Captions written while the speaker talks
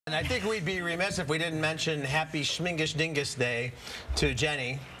And I think we'd be remiss if we didn't mention Happy Śmigus-Dyngus Day to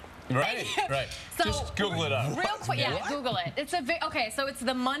Jenny. Right, right. So, just Google it up. Real quick, yeah, Google it. It's okay. So it's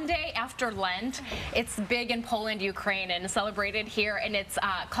the Monday after Lent. It's big in Poland, Ukraine, and celebrated here. And it's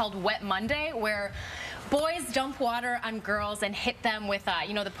called Wet Monday, where boys dump water on girls and hit them with,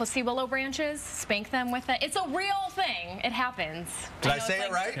 you know, the pussy willow branches. Spank them with it. It's a real thing. It happens. Did I say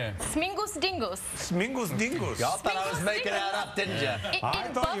it right? Okay. Śmigus-Dyngus. Śmigus-Dyngus. Y'all thought I was making that up, didn't you? I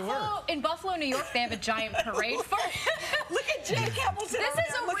thought you were. In Buffalo, New York, they have a giant parade for it. Look at Jake Hamilton. This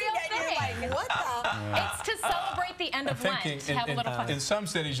is a real thing. Like, what the? It's to celebrate the end of Lent. Have a little fun. In some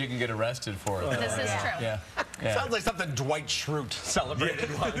cities, you can get arrested for it. This is true. Yeah. Yeah. Sounds like something Dwight Schrute celebrated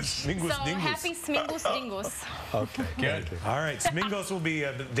once. So Śmigus-Dyngus. happy Śmigus-Dyngus. Okay, Good. All right, Śmigus will be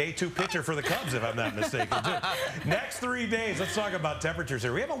the day 2 pitcher for the Cubs, if I'm not mistaken, too. Next 3 days, let's talk about temperatures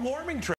here. We have a warming trend.